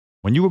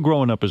When you were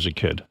growing up as a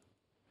kid,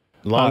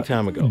 Long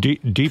time ago.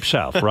 deep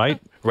South,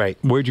 right? Right.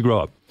 Where'd you grow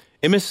up?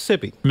 In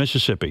Mississippi.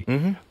 Mississippi.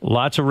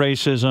 Lots of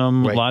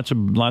racism, Right.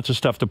 lots of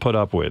stuff to put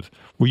up with.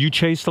 Were you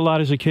chased a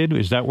lot as a kid?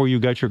 Is that where you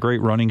got your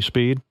great running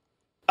speed?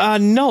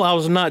 No, I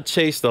was not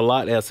chased a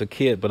lot as a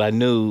kid, but I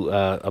knew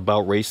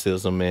about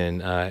racism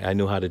and I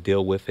knew how to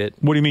deal with it.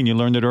 What do you mean? You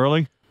learned it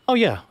early? Oh,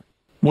 yeah.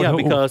 What-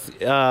 Because,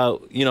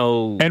 you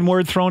know.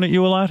 N-word thrown at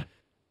you a lot?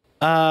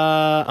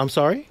 I'm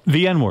sorry?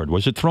 The N-word,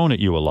 was it thrown at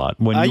you a lot?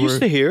 When I you used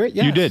to hear it,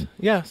 yes. You did?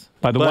 Yes.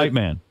 By the white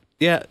man?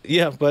 Yeah,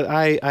 but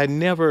I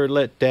never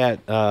let that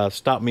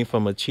stop me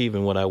from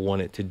achieving what I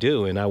wanted to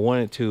do, and I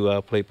wanted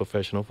to play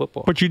professional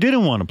football. But you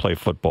didn't want to play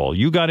football.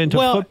 You got into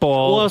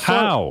football.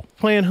 How?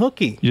 Playing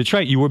hooky. That's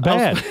right. You were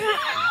bad.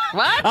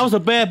 What? I was a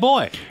bad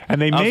boy.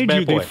 And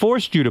they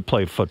forced you to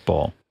play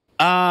football.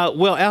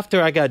 Well,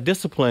 after I got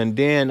disciplined,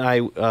 then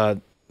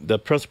the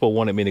principal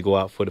wanted me to go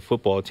out for the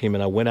football team,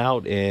 and I went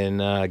out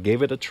and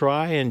gave it a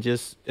try and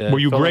just. Were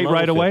you great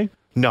right away?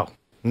 No,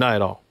 not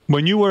at all.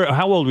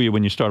 How old were you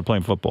when you started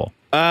playing football?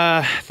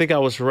 I think I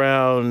was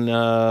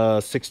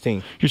around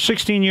 16. You're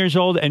 16 years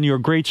old, and your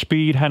great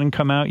speed hadn't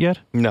come out yet?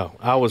 No,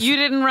 I was. You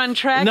didn't run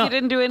track? No. You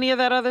didn't do any of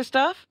that other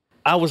stuff?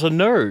 I was a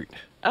nerd.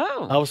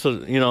 Oh. I was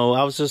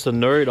just a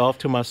nerd off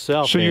to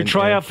myself. So you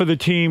try out for the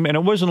team, and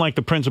it wasn't like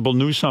the principal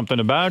knew something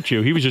about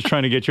you. He was just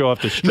trying to get you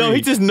off the street. No,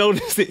 he just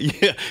noticed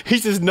it. Yeah, he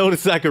just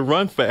noticed I could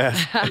run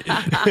fast.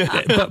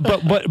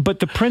 but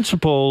the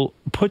principal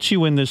puts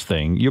you in this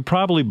thing. You're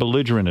probably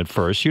belligerent at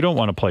first. You don't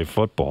want to play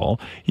football.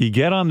 You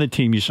get on the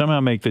team. You somehow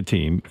make the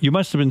team. You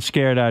must have been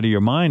scared out of your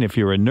mind. If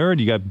you're a nerd,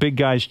 you got big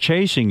guys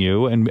chasing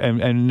you,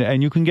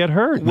 and you can get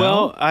hurt.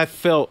 Well, no? I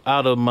felt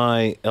out of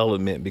my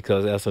element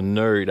because as a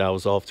nerd, I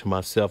was off to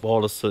myself. All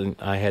of a sudden,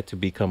 I had to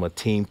become a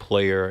team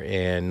player,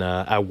 and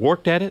I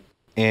worked at it,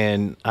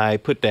 and I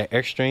put that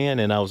extra in,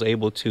 and I was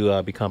able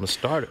to become a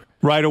starter.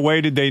 Right away,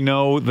 did they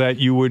know that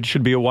you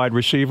should be a wide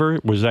receiver?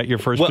 Was that your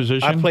first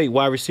position? I played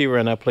wide receiver,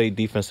 and I played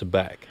defensive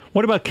back.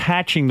 What about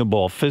catching the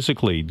ball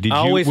physically? I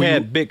always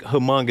had big,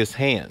 humongous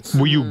hands.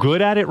 Were you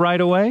good at it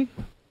right away?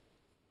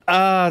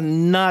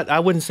 I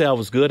wouldn't say I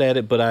was good at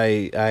it, but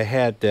I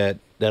had that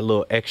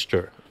little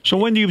extra. So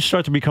when do you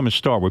start to become a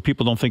star, where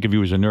people don't think of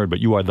you as a nerd, but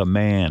you are the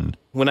man?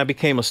 When I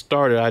became a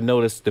starter, I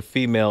noticed the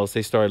females,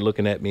 they started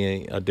looking at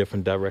me in a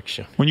different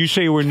direction. When you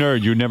say you were a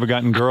nerd, you'd never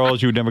gotten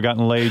girls, you'd never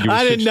gotten laid, you were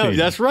I didn't 16. know.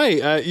 That's right.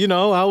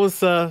 I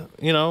was,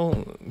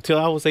 until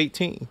I was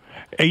 18.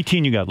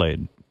 18 you got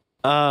laid?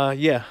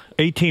 Yeah.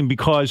 18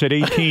 because at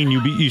 18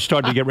 you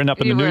started to get written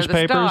up in the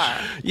newspapers? The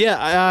star. Yeah,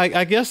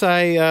 I guess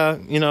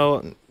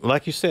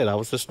like you said, I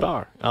was a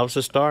star. I was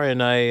a star,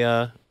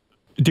 and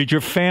Did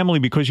your family,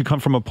 because you come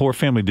from a poor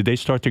family, did they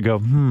start to go,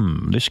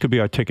 this could be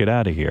our ticket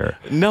out of here?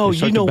 No,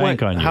 you know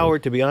what, on you?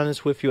 Howard, to be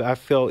honest with you, I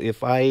felt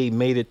if I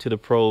made it to the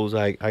pros,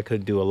 I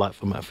could do a lot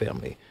for my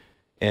family.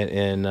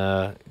 And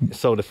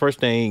so the first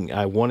thing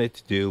I wanted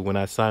to do when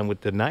I signed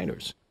with the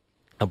Niners,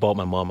 I bought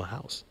my mom a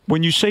house.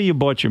 When you say you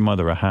bought your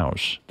mother a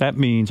house, that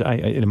means,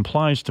 it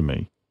implies to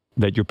me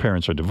that your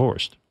parents are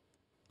divorced.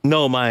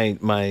 No,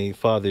 my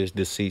father is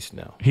deceased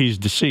now. He's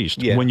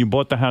deceased. Yeah. When you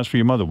bought the house for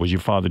your mother, was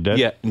your father dead?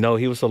 Yeah, no,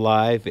 he was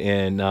alive,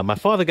 and my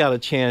father got a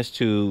chance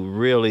to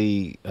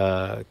really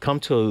come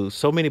to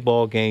so many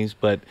ball games,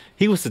 but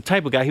he was the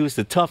type of guy, he was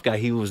the tough guy.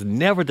 He was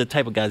never the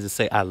type of guy to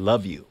say, I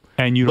love you.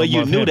 And you don't But you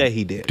love knew him. that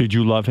he did. Did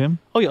you love him?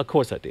 Oh, yeah, of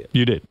course I did.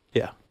 You did?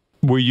 Yeah.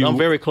 Were you? I'm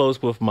very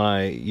close with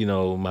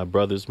my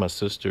brothers, my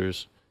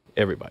sisters,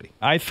 everybody.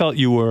 I felt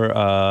you were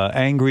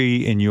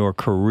angry in your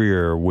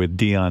career with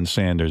Deion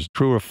Sanders.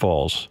 True or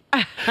false?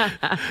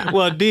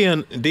 Well,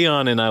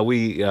 Deion and I,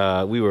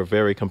 we were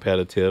very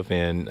competitive,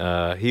 and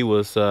he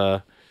was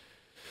the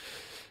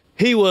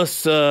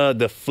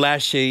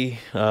flashy,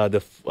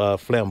 the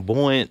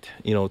flamboyant,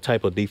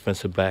 type of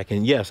defensive back.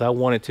 And yes, I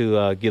wanted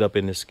to get up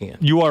in his skin.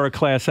 You are a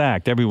class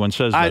act. Everyone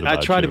says that about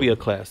I try you. to be a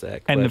class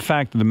act. And the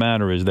fact of the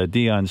matter is that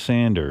Deion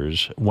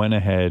Sanders went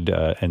ahead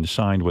and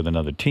signed with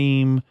another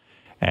team,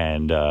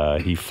 and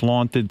he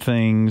flaunted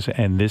things,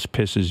 and this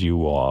pisses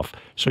you off.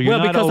 So you're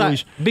not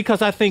always...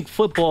 because I think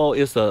football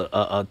is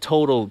a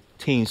total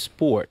team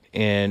sport,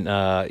 and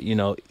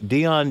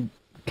Deion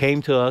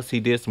came to us. He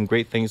did some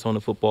great things on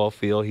the football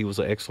field. He was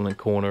an excellent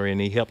corner,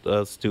 and he helped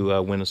us to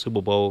win a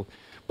Super Bowl.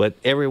 But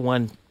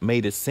everyone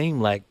made it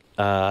seem like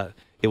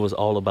it was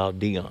all about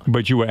Deion.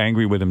 But you were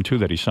angry with him, too,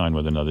 that he signed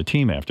with another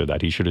team after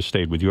that. He should have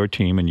stayed with your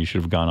team, and you should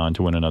have gone on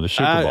to win another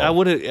Super Bowl. I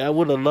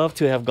would have loved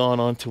to have gone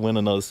on to win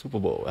another Super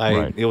Bowl.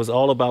 Right. It was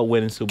all about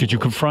winning Super Bowls. Did you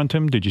confront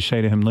him? Did you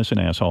say to him, listen,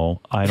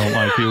 asshole, I don't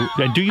like you?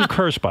 And do you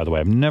curse, by the way?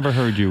 I've never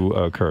heard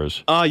you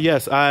curse.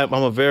 Yes, I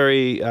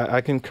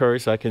can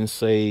curse. I can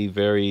say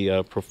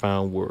very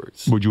profound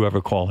words. Would you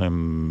ever call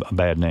him a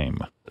bad name?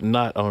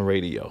 Not on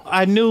radio.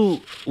 I knew,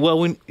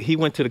 when he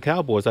went to the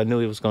Cowboys, I knew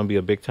it was going to be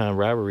a big-time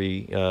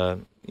rivalry,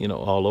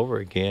 all over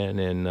again.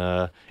 And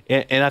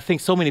I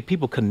think so many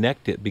people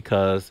connected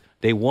because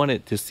they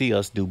wanted to see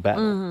us do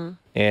battle.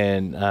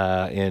 And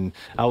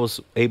I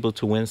was able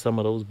to win some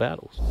of those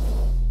battles.